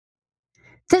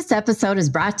This episode is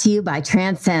brought to you by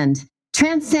Transcend.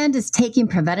 Transcend is taking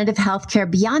preventative healthcare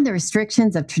beyond the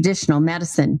restrictions of traditional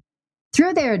medicine.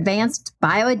 Through their advanced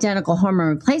bioidentical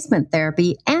hormone replacement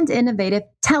therapy and innovative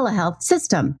telehealth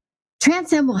system,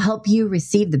 Transcend will help you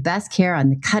receive the best care on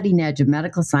the cutting edge of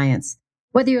medical science.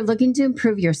 Whether you're looking to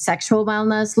improve your sexual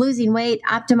wellness, losing weight,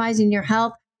 optimizing your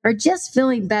health, or just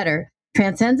feeling better,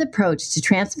 Transcend's approach to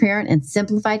transparent and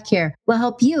simplified care will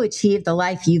help you achieve the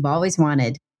life you've always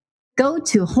wanted. Go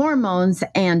to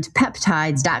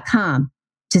hormonesandpeptides.com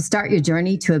to start your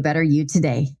journey to a better you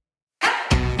today.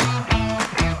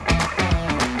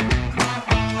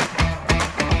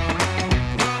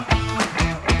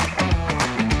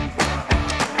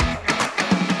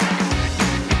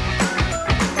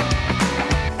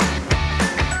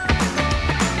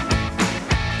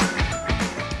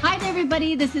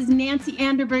 This is Nancy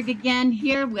Anderberg again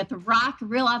here with Rock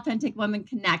Real Authentic Women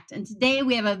Connect. And today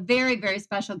we have a very, very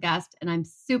special guest, and I'm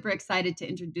super excited to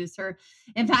introduce her.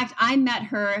 In fact, I met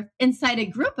her inside a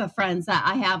group of friends that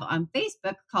I have on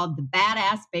Facebook called the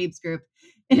Badass Babes Group.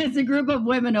 And it's a group of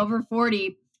women over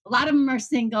 40. A lot of them are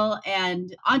single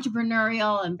and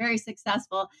entrepreneurial and very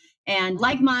successful, and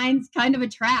like minds kind of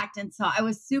attract. And so I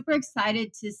was super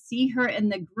excited to see her in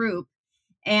the group.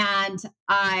 And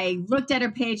I looked at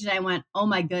her page and I went, oh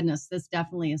my goodness, this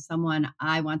definitely is someone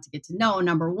I want to get to know,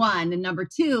 number one. And number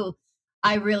two,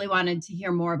 I really wanted to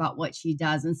hear more about what she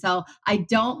does. And so I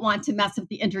don't want to mess up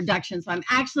the introduction. So I'm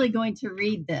actually going to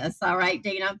read this. All right,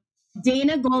 Dana.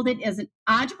 Dana Golden is an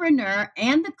entrepreneur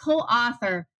and the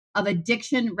co-author of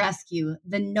Addiction Rescue,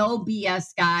 the No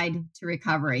BS Guide to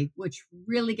Recovery, which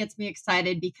really gets me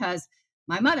excited because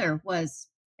my mother was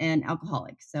an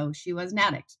alcoholic. So she was an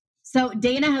addict. So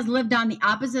Dana has lived on the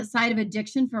opposite side of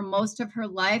addiction for most of her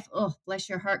life. Oh, bless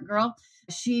your heart, girl.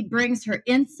 She brings her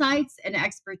insights and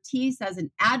expertise as an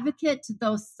advocate to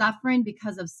those suffering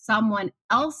because of someone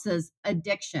else's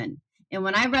addiction. And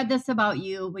when I read this about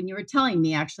you, when you were telling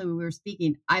me, actually, when we were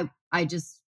speaking, I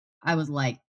was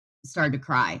like, started to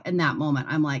cry in that moment.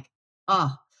 I'm like,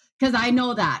 oh, because I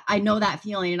know that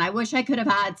feeling. And I wish I could have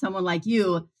had someone like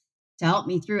you to help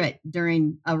me through it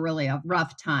during a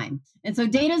rough time. And so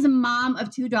Dana's a mom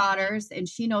of 2 daughters, and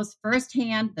she knows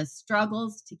firsthand the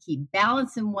struggles to keep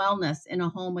balance and wellness in a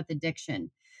home with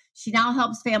addiction. She now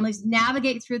helps families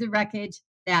navigate through the wreckage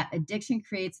that addiction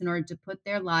creates in order to put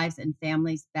their lives and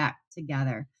families back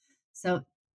together. So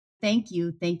thank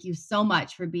you so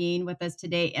much for being with us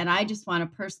today. And I just want to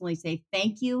personally say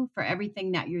thank you for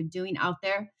everything that you're doing out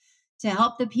there to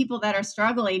help the people that are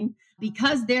struggling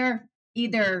because they're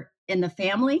either in the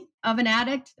family of an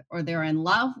addict, or they're in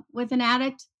love with an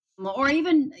addict, or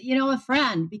even, a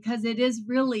friend, because it is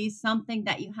really something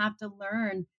that you have to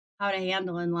learn how to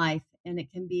handle in life. And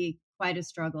it can be quite a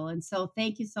struggle. And so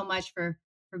thank you so much for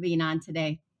being on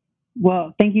today.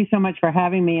 Well, thank you so much for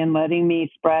having me and letting me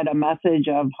spread a message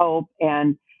of hope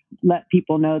and let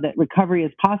people know that recovery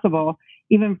is possible,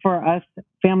 even for us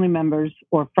family members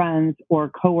or friends or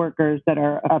coworkers that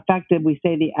are affected. We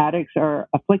say the addicts are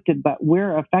afflicted, but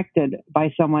we're affected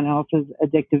by someone else's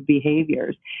addictive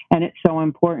behaviors. And it's so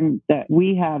important that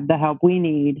we have the help we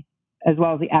need, as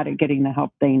well as the addict getting the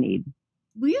help they need.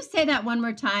 Will you say that one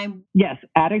more time? Yes,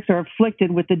 addicts are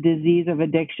afflicted with the disease of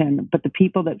addiction, but the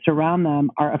people that surround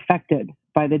them are affected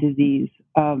by the disease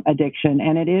of addiction.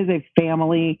 And it is a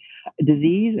family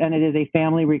disease, and it is a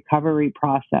family recovery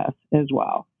process as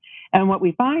well. And what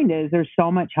we find is there's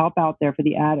so much help out there for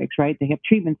the addicts, right? They have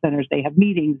treatment centers, they have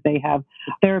meetings, they have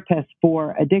therapists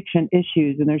for addiction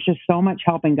issues, and there's just so much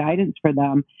help and guidance for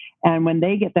them. And when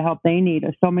they get the help they need,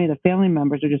 so many of the family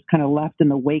members are just kind of left in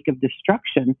the wake of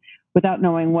destruction without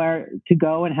knowing where to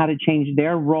go and how to change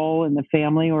their role in the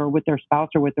family or with their spouse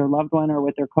or with their loved one or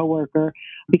with their coworker,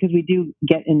 because we do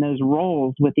get in those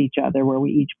roles with each other where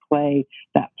we each play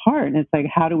that part. And it's like,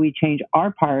 how do we change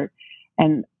our part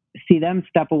and see them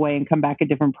step away and come back a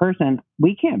different person?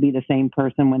 We can't be the same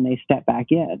person when they step back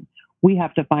in. We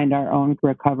have to find our own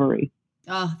recovery.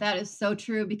 Oh, that is so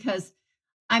true, because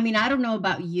I don't know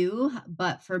about you,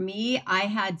 but for me, I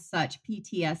had such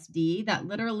PTSD that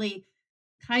literally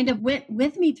kind of went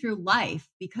with me through life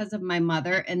because of my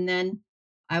mother. And then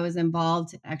I was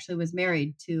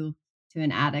married to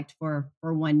an addict for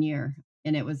 1 year.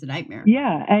 And it was a nightmare.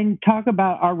 Yeah. And talk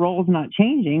about our roles not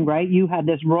changing, right? You had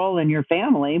this role in your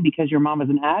family because your mom was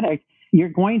an addict. You're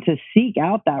going to seek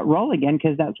out that role again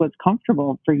because that's what's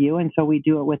comfortable for you. And so we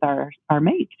do it with our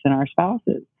mates and our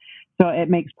spouses. So it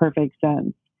makes perfect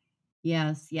sense.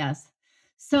 Yes, yes.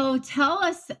 So tell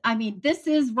us, this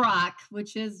is Rock,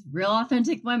 which is Real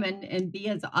Authentic Women, and be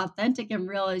as authentic and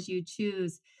real as you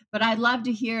choose. but I'd love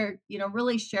to hear,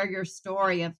 really share your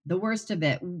story of the worst of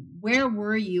it. Where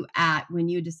were you at when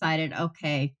you decided,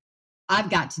 okay, I've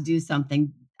got to do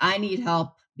something. I need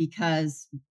help because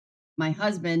my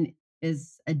husband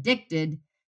is addicted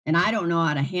and I don't know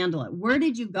how to handle it. Where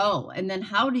did you go? And then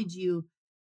how did you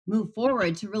move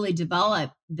forward to really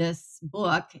develop this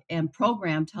book and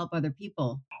program to help other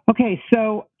people? Okay,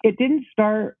 so it didn't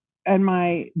start, and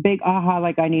my big aha,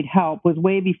 like I need help, was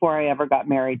way before I ever got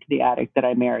married to the addict that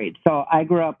I married. So I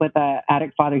grew up with an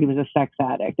addict father. He was a sex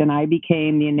addict, and I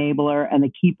became the enabler and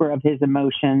the keeper of his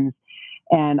emotions.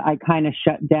 And I kind of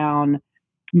shut down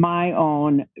my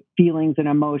own feelings and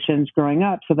emotions growing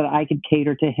up so that I could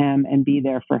cater to him and be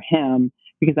there for him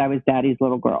because I was daddy's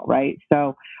little girl, right?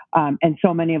 So, and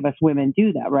so many of us women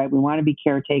do that, right? We want to be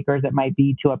caretakers. It might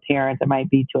be to a parent, it might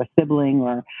be to a sibling,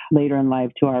 or later in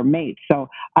life to our mate. So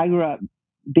I grew up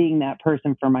being that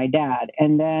person for my dad.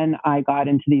 And then I got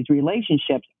into these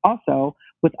relationships also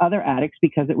with other addicts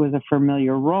because it was a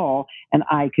familiar role, and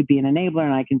I could be an enabler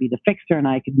and I could be the fixer and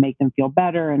I could make them feel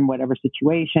better in whatever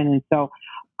situation. And so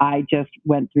I just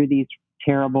went through these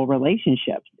terrible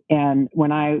relationships. And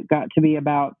when I got to be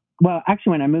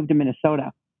when I moved to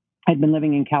Minnesota, I'd been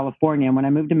living in California. And when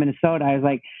I moved to Minnesota, I was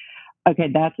like, okay,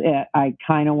 that's it. I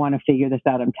kind of want to figure this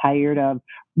out. I'm tired of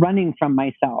running from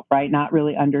myself, right? Not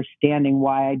really understanding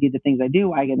why I do the things I do,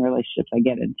 why I get in relationships I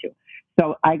get into.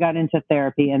 So I got into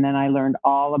therapy, and then I learned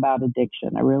all about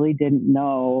addiction. I really didn't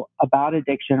know about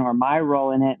addiction or my role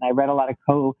in it. And I read a lot of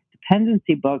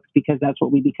codependency books because that's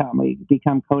what we become. We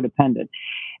become codependent.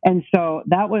 And so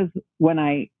that was when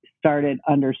I started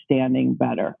understanding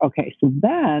better. Okay, so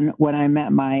then when I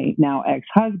met my now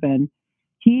ex-husband,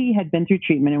 he had been through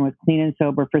treatment and was clean and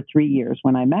sober for 3 years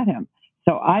when I met him.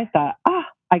 So I thought,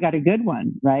 I got a good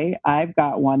one, right? I've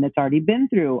got one that's already been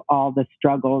through all the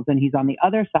struggles and he's on the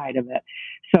other side of it.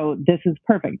 So this is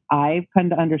perfect. I've come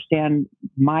to understand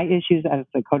my issues as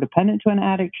a codependent to an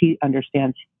addict. He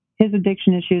understands his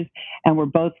addiction issues, and we're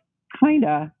both kind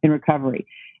of in recovery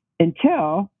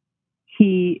until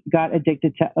he got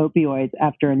addicted to opioids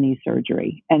after a knee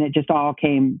surgery. And it just all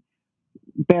came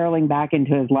barreling back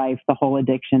into his life, the whole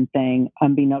addiction thing,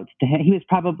 unbeknownst to him. He was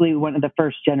probably one of the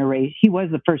first generation. He was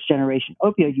the first generation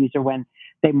opioid user when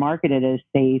they marketed it as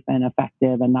safe and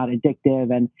effective and not addictive.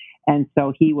 And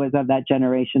so he was of that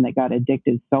generation that got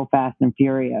addicted so fast and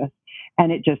furious.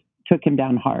 And it just took him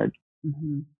down hard.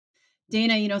 Mm-hmm.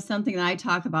 Dana, something that I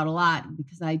talk about a lot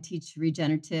because I teach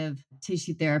regenerative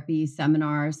tissue therapy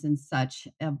seminars and such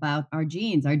about our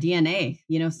genes, our DNA.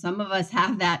 Some of us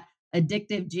have that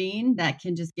addictive gene that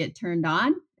can just get turned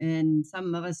on, and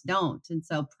some of us don't. And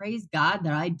so praise God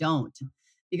that I don't,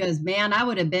 because man, it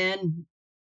would have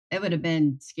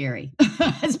been scary,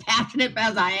 as passionate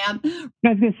as I am. I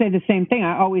was going to say the same thing.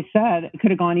 I always said it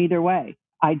could have gone either way.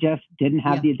 I just didn't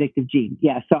have the addictive gene.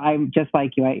 Yeah. So I'm just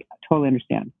like you. I totally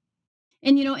understand.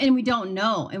 And, and we don't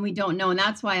know. And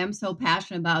that's why I'm so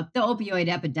passionate about the opioid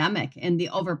epidemic and the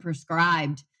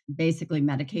overprescribed, basically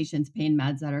medications, pain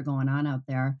meds that are going on out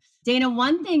there. Dana,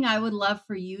 one thing I would love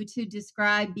for you to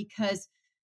describe, because,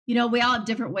 we all have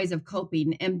different ways of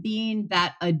coping, and being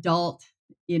that adult,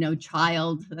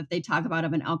 child that they talk about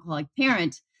of an alcoholic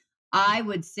parent, I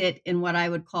would sit in what I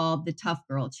would call the tough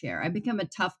girl chair. I become a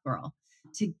tough girl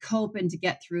to cope and to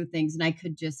get through things. And I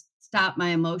could just stop my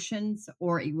emotions,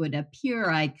 or it would appear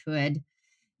I could.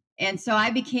 And so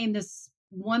I became this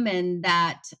woman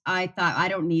that I thought, I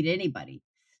don't need anybody.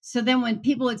 So then when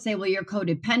people would say, well, you're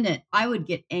codependent, I would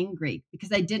get angry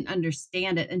because I didn't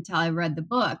understand it until I read the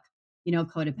book,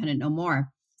 Codependent No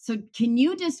More. So can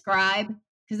you describe,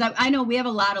 because I know we have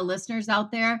a lot of listeners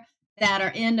out there that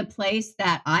are in a place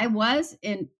that I was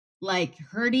in, like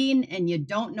hurting, and you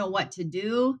don't know what to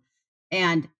do.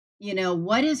 And,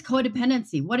 what is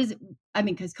codependency? What is it? I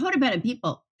mean, because codependent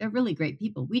people, they're really great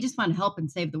people. We just want to help and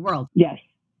save the world. Yes,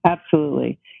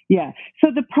 absolutely. Yeah. So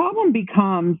the problem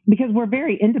becomes, because we're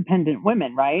very independent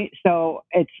women, right? So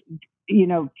it's,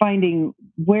 finding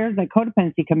where the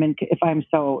codependency come in if I'm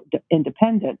so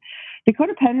independent. The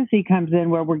codependency comes in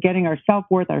where we're getting our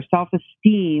self-worth, our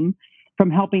self-esteem from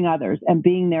helping others and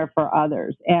being there for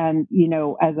others. And,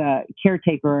 as a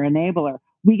caretaker or enabler,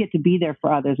 we get to be there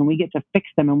for others, and we get to fix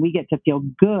them, and we get to feel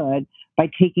good by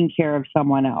taking care of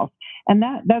someone else. And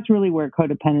that's really where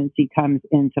codependency comes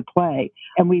into play.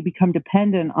 And we become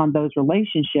dependent on those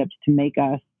relationships to make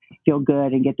us feel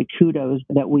good and get the kudos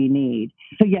that we need.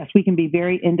 So yes, we can be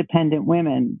very independent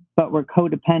women, but we're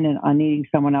codependent on needing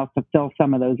someone else to fill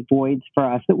some of those voids for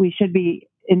us that we should be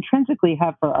intrinsically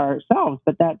have for ourselves.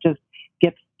 But that just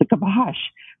gets the kibosh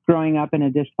growing up in a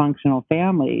dysfunctional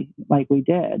family like we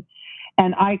did.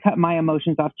 And I cut my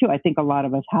emotions off too. I think a lot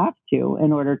of us have to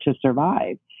in order to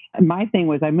survive. And my thing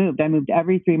was I moved. I moved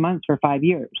every 3 months for 5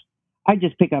 years. I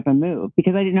just pick up and move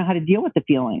because I didn't know how to deal with the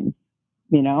feelings,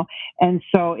 you know? And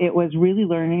so it was really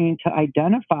learning to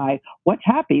identify what's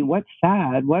happy, what's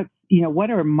sad, what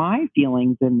are my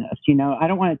feelings in this? I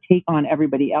don't want to take on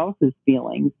everybody else's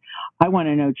feelings. I want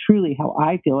to know truly how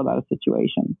I feel about a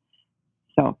situation.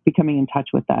 So becoming in touch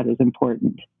with that is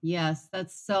important. Yes,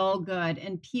 that's so good.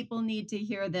 And people need to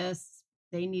hear this.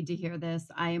 They need to hear this.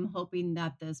 I am hoping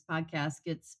that this podcast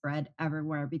gets spread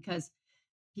everywhere because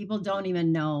people don't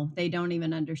even know. They don't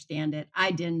even understand it.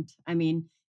 I didn't. I mean,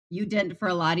 you didn't for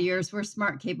a lot of years. We're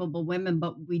smart, capable women,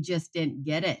 but we just didn't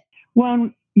get it.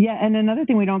 Well, yeah. And another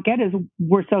thing we don't get is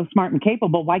we're so smart and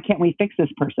capable. Why can't we fix this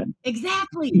person?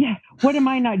 Exactly. Yeah. What am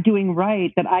I not doing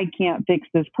right that I can't fix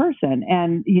this person?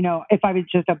 And, if I was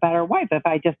just a better wife, if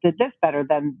I just did this better,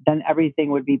 then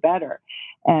everything would be better.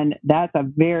 And that's a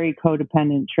very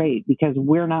codependent trait because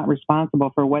we're not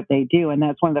responsible for what they do. And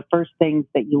that's one of the first things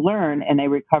that you learn in a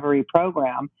recovery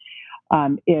program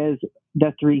is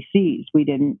the 3 C's. We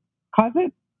didn't cause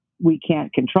it, we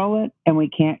can't control it, and we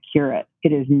can't cure it.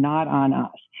 It is not on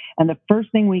us. And the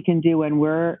first thing we can do when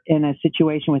we're in a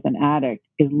situation with an addict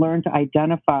is learn to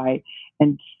identify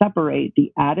and separate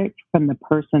the addict from the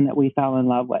person that we fell in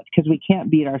love with, because we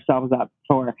can't beat ourselves up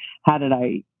for how did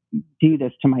I do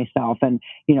this to myself and,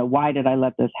 why did I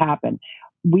let this happen?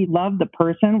 We love the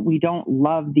person. We don't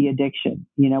love the addiction.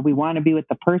 We want to be with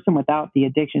the person without the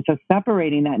addiction. So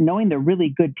separating that, knowing they're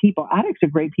really good people. Addicts are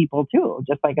great people too,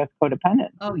 just like us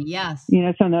codependents. Oh, yes.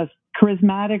 Some of those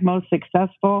charismatic, most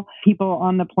successful people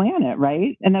on the planet,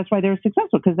 right? And that's why they're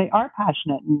successful because they are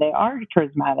passionate and they are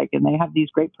charismatic and they have these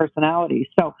great personalities.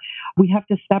 So we have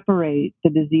to separate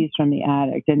the disease from the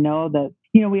addict and know that,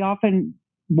 we often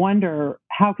wonder,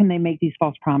 how can they make these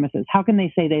false promises? How can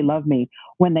they say they love me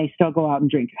when they still go out and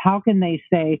drink? How can they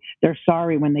say they're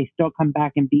sorry when they still come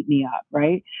back and beat me up,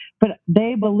 right? But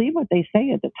they believe what they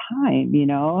say at the time,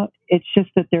 It's just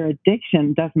that their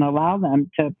addiction doesn't allow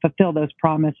them to fulfill those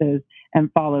promises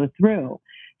and follow through.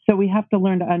 So we have to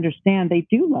learn to understand they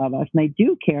do love us and they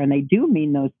do care and they do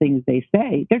mean those things they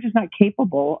say. They're just not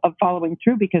capable of following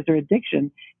through because their addiction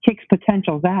kicks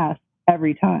potential's ass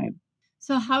every time.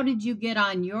 So how did you get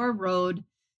on your road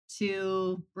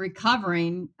to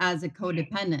recovering as a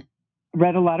codependent?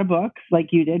 Read a lot of books like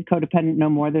you did, Codependent No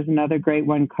More. There's another great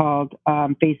one called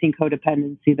Facing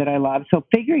Codependency that I love. So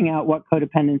figuring out what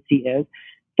codependency is.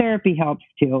 Therapy helps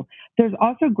too. There's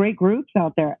also great groups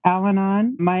out there.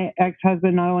 Al-Anon, my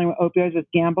ex-husband, not only with opioids, with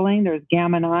gambling, there's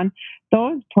Gam-Anon.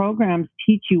 Those programs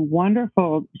teach you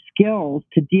wonderful skills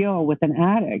to deal with an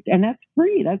addict. And that's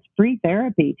free. That's free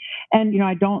therapy. And,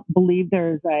 I don't believe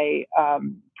there's a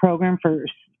program for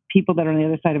people that are on the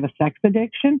other side of a sex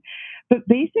addiction. But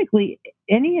basically,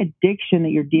 any addiction that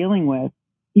you're dealing with,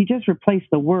 you just replace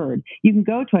the word. You can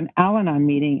go to an Al-Anon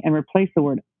meeting and replace the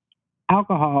word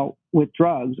alcohol with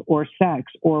drugs or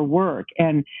sex or work.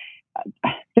 And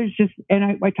there's just,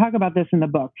 and I talk about this in the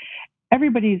book.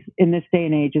 Everybody's in this day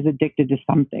and age is addicted to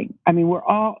something. I mean, we're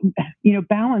all,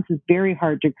 balance is very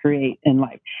hard to create in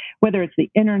life, whether it's the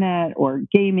internet or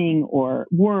gaming or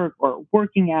work or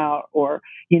working out or,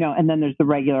 and then there's the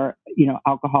regular,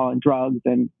 alcohol and drugs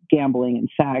and gambling and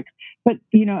sex. But,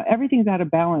 everything's out of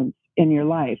balance in your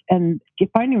life. And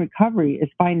finding recovery is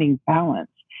finding balance.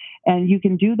 And you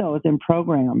can do those in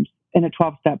programs, in a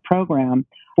 12-step program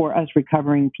for us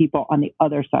recovering people on the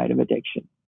other side of addiction.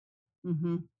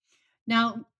 Mm-hmm.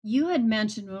 Now, you had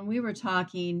mentioned when we were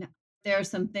talking, there are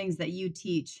some things that you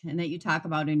teach and that you talk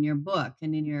about in your book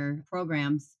and in your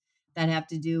programs that have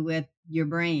to do with your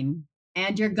brain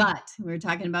and your gut. We were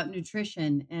talking about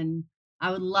nutrition, and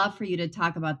I would love for you to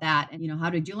talk about that. And,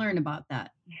 how did you learn about that?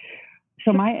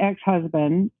 So my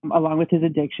ex-husband, along with his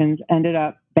addictions, ended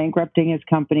up bankrupting his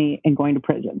company and going to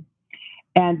prison.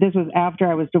 And this was after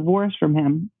I was divorced from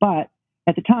him. But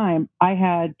at the time, I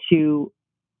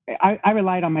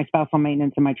relied on my spousal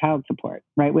maintenance and my child support,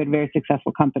 right? We had a very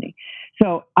successful company.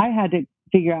 So I had to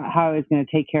figure out how I was going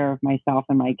to take care of myself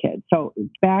and my kids. So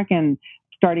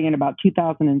starting in about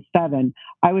 2007,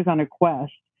 I was on a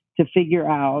quest to figure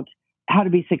out how to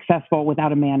be successful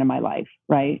without a man in my life,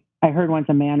 right? I heard once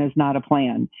a man is not a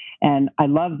plan. And I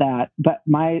love that. But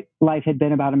my life had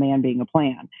been about a man being a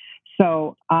plan.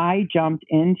 So I jumped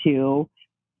into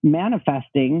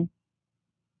manifesting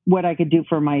what I could do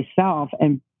for myself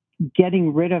and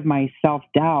getting rid of my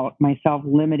self-doubt, my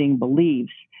self-limiting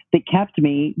beliefs that kept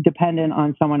me dependent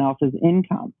on someone else's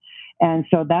income. And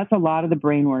so that's a lot of the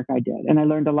brain work I did. And I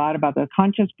learned a lot about the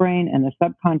conscious brain and the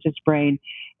subconscious brain.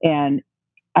 And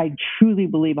I truly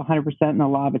believe 100% in the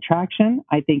law of attraction.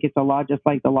 I think it's a law just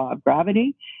like the law of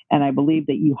gravity. And I believe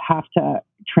that you have to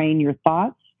train your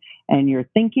thoughts and your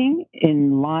thinking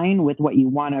in line with what you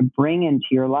want to bring into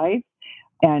your life.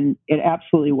 And it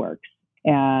absolutely works.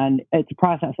 And it's a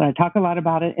process. And I talk a lot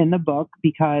about it in the book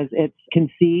because it's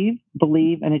conceive,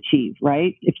 believe, and achieve,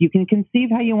 right? If you can conceive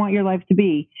how you want your life to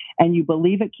be and you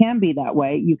believe it can be that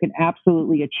way, you can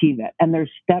absolutely achieve it. And there's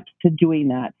steps to doing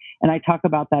that. And I talk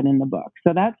about that in the book.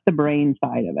 So that's the brain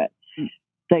side of it.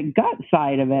 The gut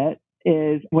side of it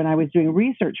is when I was doing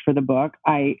research for the book,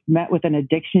 I met with an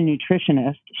addiction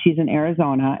nutritionist. She's in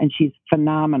Arizona and she's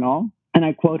phenomenal. And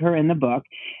I quote her in the book.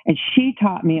 And she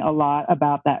taught me a lot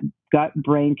about that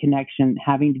gut-brain connection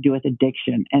having to do with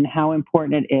addiction and how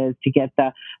important it is to get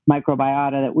the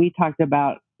microbiota that we talked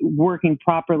about working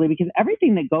properly, because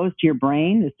everything that goes to your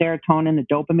brain, the serotonin,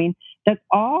 the dopamine, that's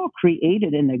all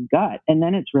created in the gut and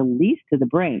then it's released to the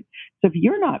brain. So if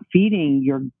you're not feeding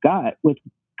your gut with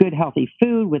good, healthy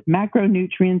food, with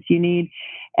macronutrients you need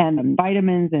and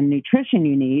vitamins and nutrition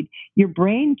you need, your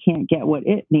brain can't get what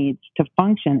it needs to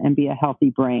function and be a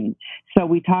healthy brain. So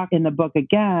we talk in the book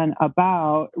again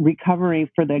about recovery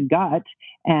for the gut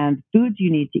and foods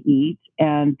you need to eat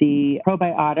and the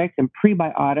probiotics and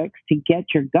prebiotics to get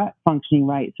your gut functioning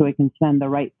right so it can send the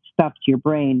right stuff to your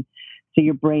brain so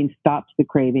your brain stops the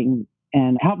craving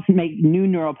and helps make new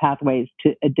neural pathways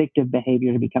to addictive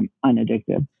behavior to become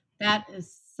unaddictive. That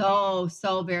is so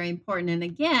very important. And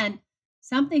again,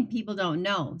 something people don't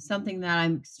know, something that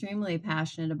I'm extremely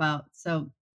passionate about.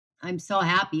 So I'm so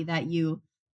happy that you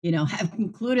have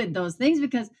included those things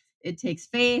because it takes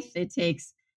faith, it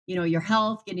takes, your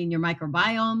health, getting your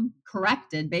microbiome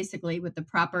corrected basically with the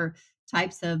proper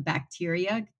types of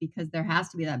bacteria, because there has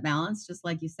to be that balance, just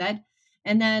like you said.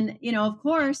 And then, of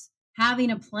course, having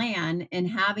a plan and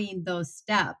having those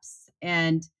steps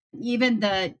and even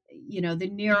the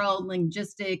neural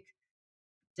linguistic,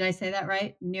 did I say that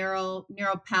right? Neural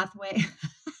pathway.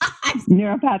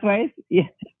 Neural pathways. Yeah.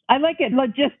 I like it.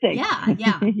 Logistics.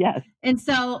 Yeah. Yes. And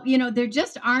so, there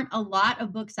just aren't a lot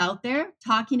of books out there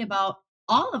talking about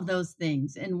all of those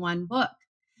things in one book.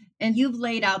 And you've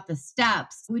laid out the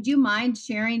steps. Would you mind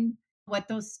sharing what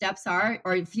those steps are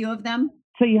or a few of them?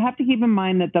 So you have to keep in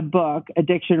mind that the book,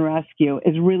 Addiction Rescue,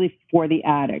 is really for the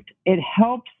addict. It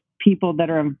helps people that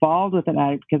are involved with an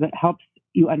addict because it helps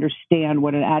you understand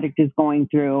what an addict is going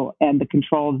through and the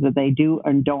controls that they do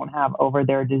and don't have over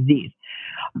their disease.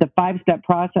 The 5-step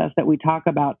process that we talk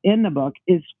about in the book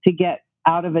is to get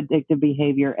out of addictive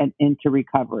behavior and into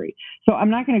recovery. So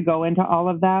I'm not going to go into all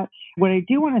of that. What I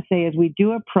do want to say is we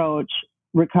do approach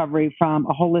recovery from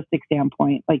a holistic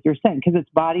standpoint, like you're saying, because it's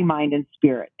body, mind, and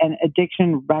spirit. And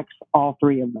addiction wrecks all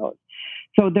three of those.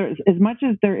 So there's as much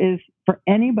as there is for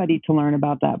anybody to learn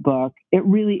about that book, it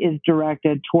really is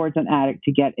directed towards an addict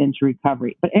to get into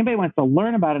recovery. But anybody wants to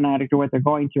learn about an addict or what they're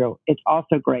going through, it's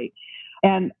also great.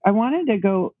 And I wanted to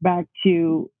go back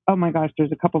to, oh my gosh,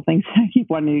 there's a couple things I keep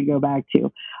wanting to go back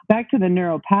to. Back to the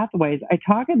neural pathways. I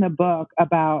talk in the book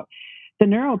about the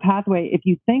neural pathway. If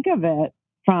you think of it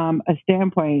from a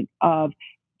standpoint of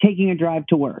taking a drive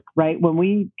to work, right? When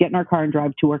we get in our car and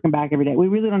drive to work and back every day, we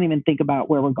really don't even think about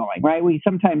where we're going, right? We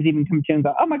sometimes even come to and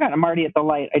go, oh my God, I'm already at the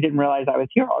light. I didn't realize I was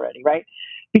here already, right?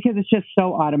 Because it's just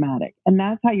so automatic. And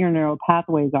that's how your neural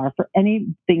pathways are for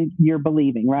anything you're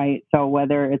believing, right? So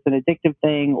whether it's an addictive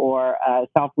thing or a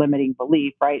self-limiting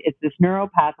belief, right? It's this neural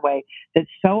pathway that's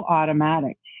so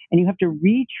automatic. And you have to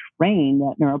retrain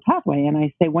that neural pathway. And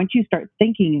I say, once you start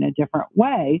thinking in a different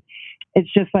way,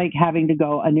 it's just like having to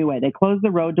go a new way. They close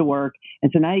the road to work.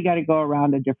 And so now you got to go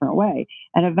around a different way.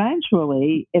 And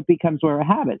eventually it becomes more a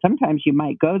habit. Sometimes you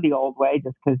might go the old way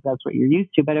just because that's what you're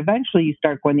used to. But eventually you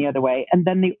start going the other way. And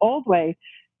then the old way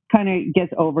kind of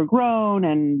gets overgrown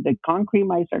and the concrete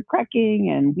might start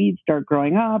cracking and weeds start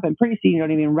growing up. And pretty soon you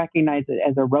don't even recognize it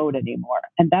as a road anymore.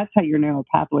 And that's how your neural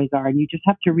pathways are. And you just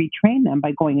have to retrain them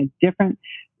by going a different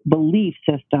belief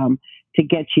system to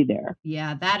get you there.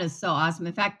 Yeah, that is so awesome.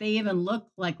 In fact, they even look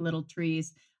like little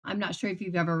trees. I'm not sure if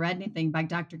you've ever read anything by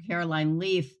Dr. Caroline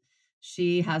Leaf.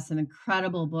 She has some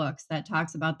incredible books that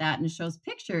talks about that and shows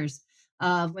pictures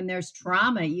of when there's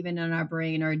trauma, even in our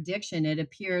brain or addiction, it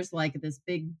appears like this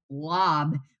big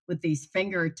blob with these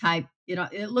finger type,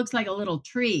 it looks like a little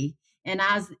tree. And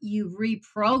as you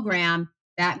reprogram,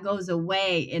 that goes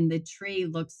away and the tree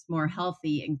looks more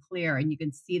healthy and clear and you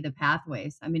can see the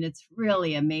pathways. I mean, it's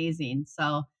really amazing.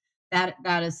 So that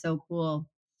is so cool.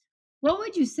 What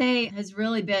would you say has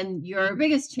really been your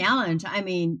biggest challenge? I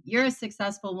mean, you're a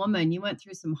successful woman. You went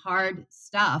through some hard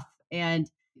stuff and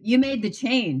You made the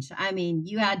change. I mean,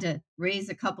 you had to raise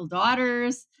a couple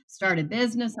daughters, start a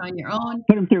business on your own,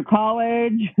 Put them through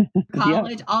college. Yep.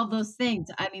 college, all those things.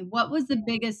 I mean, what was the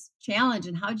biggest challenge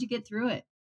and how'd you get through it?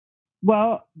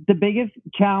 Well, the biggest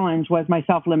challenge was my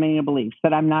self-limiting beliefs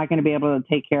that I'm not going to be able to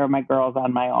take care of my girls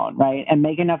on my own, right? And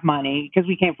make enough money because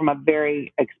we came from a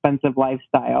very expensive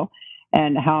lifestyle.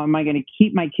 And how am I going to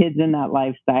keep my kids in that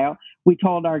lifestyle? We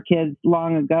told our kids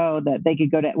long ago that they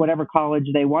could go to whatever college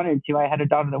they wanted to. I had a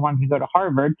daughter that wanted to go to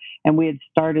Harvard, and we had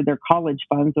started their college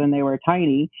funds when they were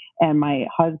tiny. And my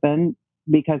husband,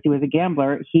 because he was a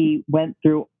gambler, he went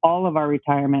through all of our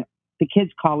retirement, the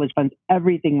kids' college funds,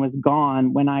 everything was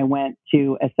gone when I went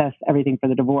to assess everything for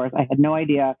the divorce. I had no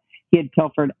idea. He had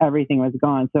pilfered, everything was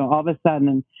gone. So all of a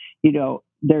sudden,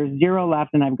 there's zero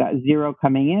left and I've got zero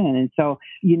coming in. And so,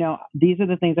 these are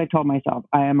the things I told myself.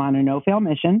 I am on a no fail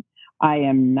mission. I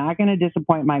am not going to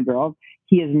disappoint my girls.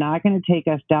 He is not going to take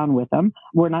us down with him.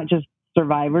 We're not just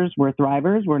survivors, we're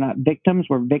thrivers. We're not victims,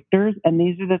 we're victors. And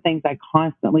these are the things I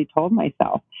constantly told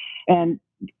myself. And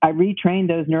I retrained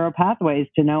those neural pathways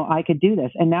to know I could do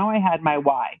this. And now I had my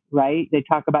why, right? They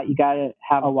talk about you got to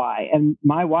have a why. And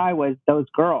my why was those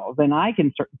girls. And I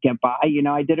can get by.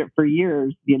 I did it for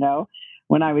years,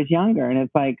 when I was younger. And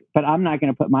it's like, but I'm not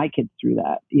going to put my kids through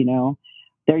that.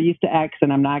 They're used to X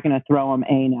and I'm not going to throw them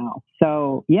A now.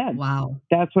 So yeah, Wow.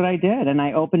 That's what I did. And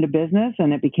I opened a business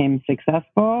and it became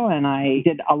successful. And I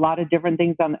did a lot of different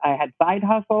things. I had side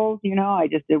hustles, I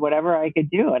just did whatever I could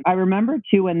do. And I remember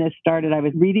too, when this started, I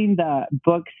was reading the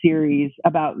book series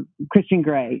about Christian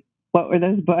Grey. What were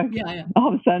those books? Yeah.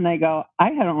 All of a sudden I go, I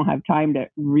don't have time to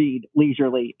read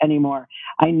leisurely anymore.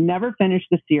 I never finished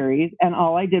the series. And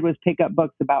all I did was pick up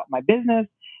books about my business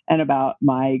and about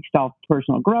my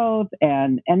personal growth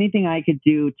and anything I could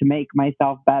do to make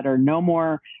myself better. No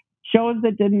more shows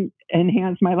that didn't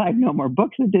enhance my life, no more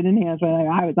books that didn't enhance my life.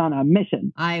 I was on a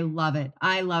mission. I love it.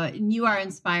 I love it. And you are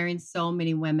inspiring so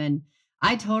many women.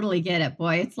 I totally get it,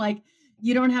 boy. It's like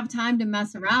you don't have time to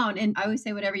mess around. And I always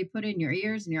say, whatever you put in your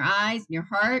ears and your eyes and your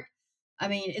heart, I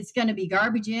mean, it's going to be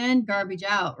garbage in, garbage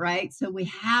out, right? So we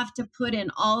have to put in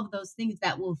all of those things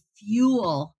that will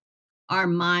fuel our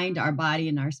mind, our body,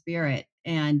 and our spirit.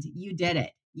 And you did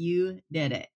it. You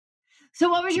did it. So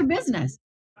what was your business?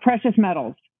 Precious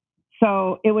metals.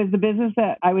 So it was the business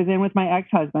that I was in with my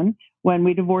ex-husband. When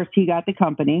we divorced, he got the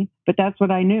company, but that's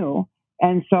what I knew.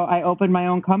 And so I opened my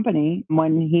own company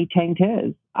when he tanked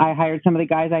his. I hired some of the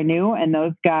guys I knew, and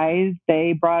those guys,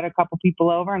 they brought a couple people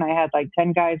over, and I had like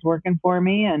 10 guys working for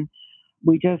me, and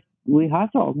we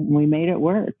hustled and we made it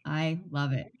work. I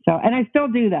love it. So, and I still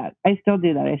do that. I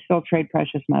still trade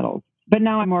precious metals, but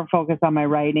now I'm more focused on my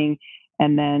writing,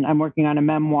 and then I'm working on a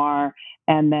memoir,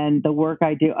 and then the work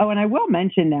I do. Oh, and I will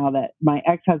mention now that my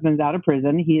ex-husband's out of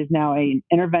prison. He is now an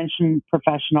intervention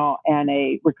professional and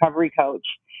a recovery coach.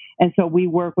 And so we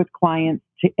work with clients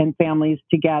and families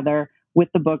together with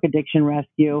the book Addiction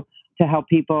Rescue to help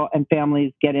people and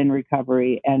families get in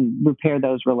recovery and repair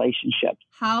those relationships.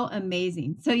 How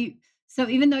amazing. So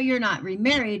even though you're not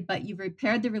remarried, but you've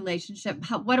repaired the relationship,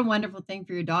 what a wonderful thing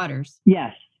for your daughters.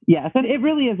 Yes. And it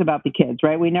really is about the kids,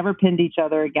 right? We never pinned each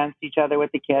other against each other with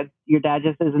the kids. Your dad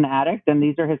just is an addict and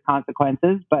these are his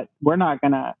consequences, but we're not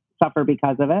going to suffer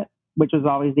because of it, which was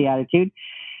always the attitude.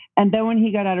 And then when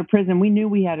he got out of prison, we knew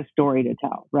we had a story to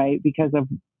tell, right? Because of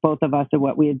both of us and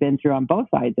what we had been through on both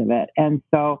sides of it. And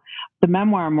so the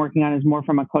memoir I'm working on is more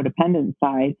from a codependent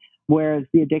side, whereas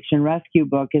the Addiction Rescue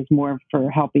book is more for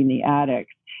helping the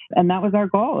addicts. And that was our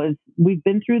goal is we've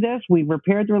been through this. We've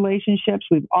repaired the relationships.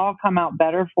 We've all come out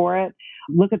better for it.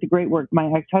 Look at the great work my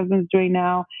ex-husband's doing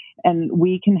now. And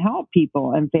we can help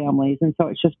people and families. And so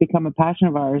it's just become a passion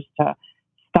of ours to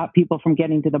stop people from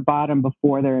getting to the bottom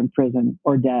before they're in prison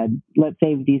or dead. Let's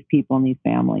save these people and these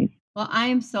families. Well, I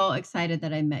am so excited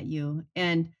that I met you.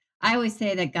 And I always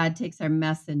say that God takes our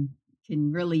mess and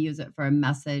can really use it for a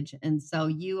message. And so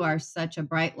you are such a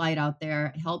bright light out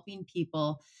there helping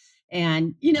people.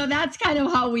 And, that's kind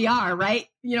of how we are, right?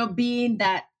 Being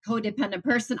that codependent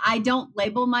person. I don't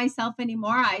label myself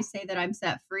anymore. I say that I'm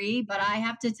set free, but I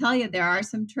have to tell you, there are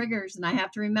some triggers and I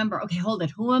have to remember, okay, hold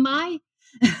it. Who am I?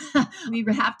 We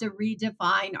have to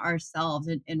redefine ourselves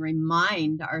and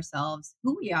remind ourselves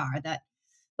who we are,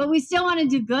 but we still want to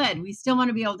do good. We still want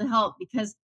to be able to help,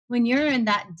 because when you're in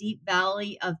that deep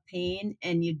valley of pain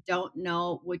and you don't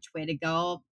know which way to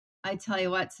go, I tell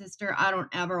you what, sister, I don't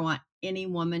ever want any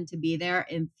woman to be there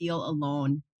and feel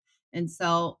alone. And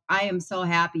so I am so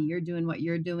happy you're doing what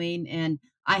you're doing. And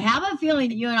I have a feeling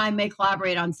that you and I may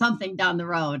collaborate on something down the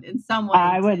road in some way.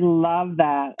 I would love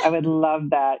that. I would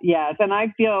love that. Yes. And I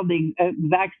feel the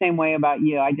exact same way about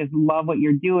you. I just love what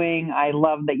you're doing. I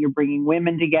love that you're bringing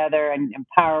women together and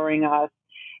empowering us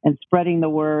and spreading the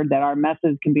word that our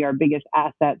messes can be our biggest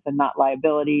assets and not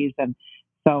liabilities. And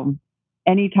so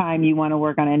anytime you want to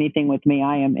work on anything with me,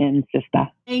 I am in, sister.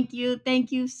 Thank you.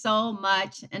 Thank you so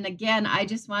much. And again, I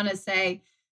just want to say,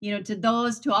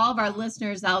 to all of our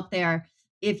listeners out there,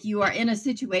 if you are in a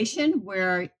situation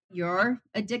where you're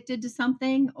addicted to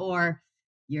something or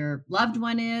your loved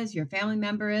one is, your family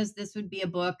member is, this would be a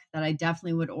book that I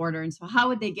definitely would order. And so how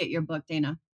would they get your book,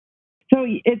 Dana? So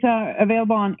it's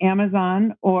available on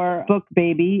Amazon or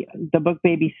BookBaby, the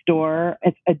BookBaby store.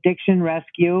 It's Addiction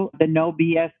Rescue, the No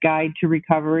BS Guide to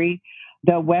Recovery.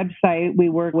 The website we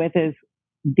work with is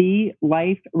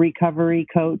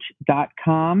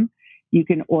theliferecoverycoach.com. You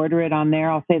can order it on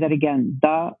there. I'll say that again,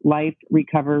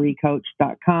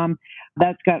 theliferecoverycoach.com.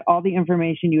 That's got all the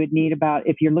information you would need about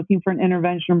if you're looking for an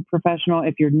intervention professional,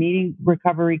 if you're needing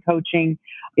recovery coaching,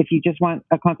 if you just want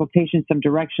a consultation, some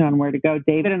direction on where to go.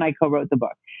 David and I co-wrote the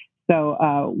book. So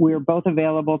we're both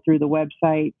available through the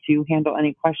website to handle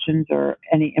any questions or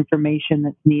any information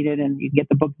that's needed, and you can get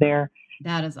the book there.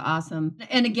 That is awesome.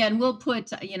 And again, we'll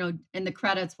put, in the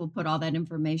credits, we'll put all that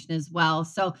information as well.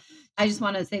 So I just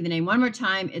want to say the name one more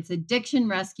time. It's Addiction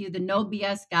Rescue, the No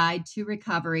BS Guide to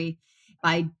Recovery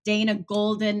by Dana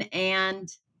Golden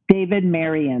and David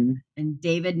Marion.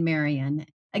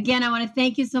 Again, I want to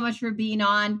thank you so much for being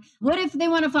on. What if they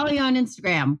want to follow you on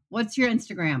Instagram? What's your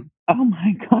Instagram? Oh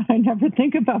my God, I never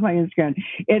think about my Instagram.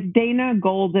 It's Dana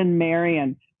Golden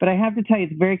Marion. But I have to tell you,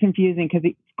 it's very confusing because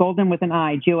it's Golden with an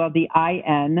I,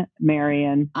 Goldin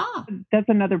Marion. Oh. That's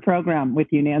another program with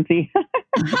you, Nancy.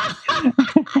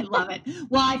 I love it.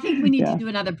 Well, I think we need to do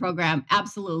another program.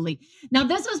 Absolutely. Now,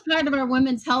 this was part of our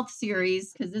Women's Health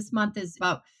series because this month is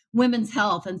about women's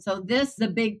health. And so this is a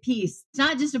big piece. It's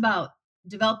not just about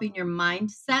developing your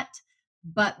mindset,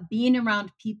 but being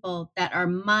around people that are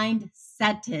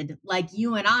mindsetted like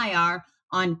you and I are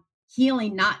on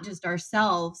healing, not just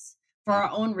ourselves for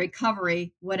our own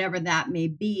recovery, whatever that may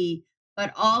be,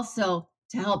 but also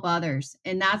to help others.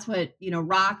 And that's what,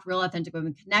 ROC, Real Authentic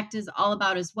Women Connect, is all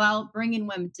about as well, bringing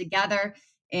women together.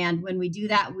 And when we do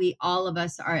that, all of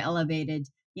us are elevated,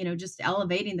 just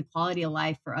elevating the quality of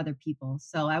life for other people.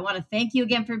 So I want to thank you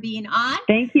again for being on.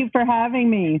 Thank you for having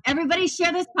me. Everybody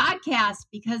share this podcast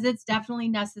because it's definitely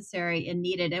necessary and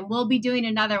needed. And we'll be doing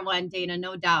another one, Dana,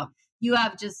 no doubt. You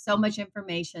have just so much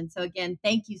information. So again,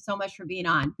 thank you so much for being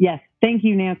on. Yes. Thank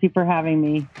you, Nancy, for having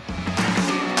me.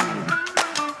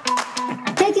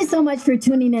 Thank you so much for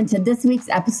tuning in to this week's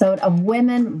episode of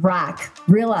Women Rock,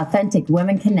 Real Authentic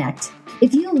Women Connect.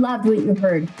 If you loved what you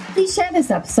heard, please share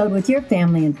this episode with your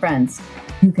family and friends.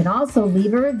 You can also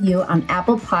leave a review on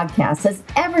Apple Podcasts, as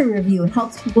every review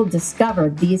helps people discover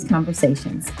these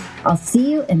conversations. I'll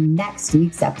see you in next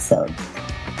week's episode.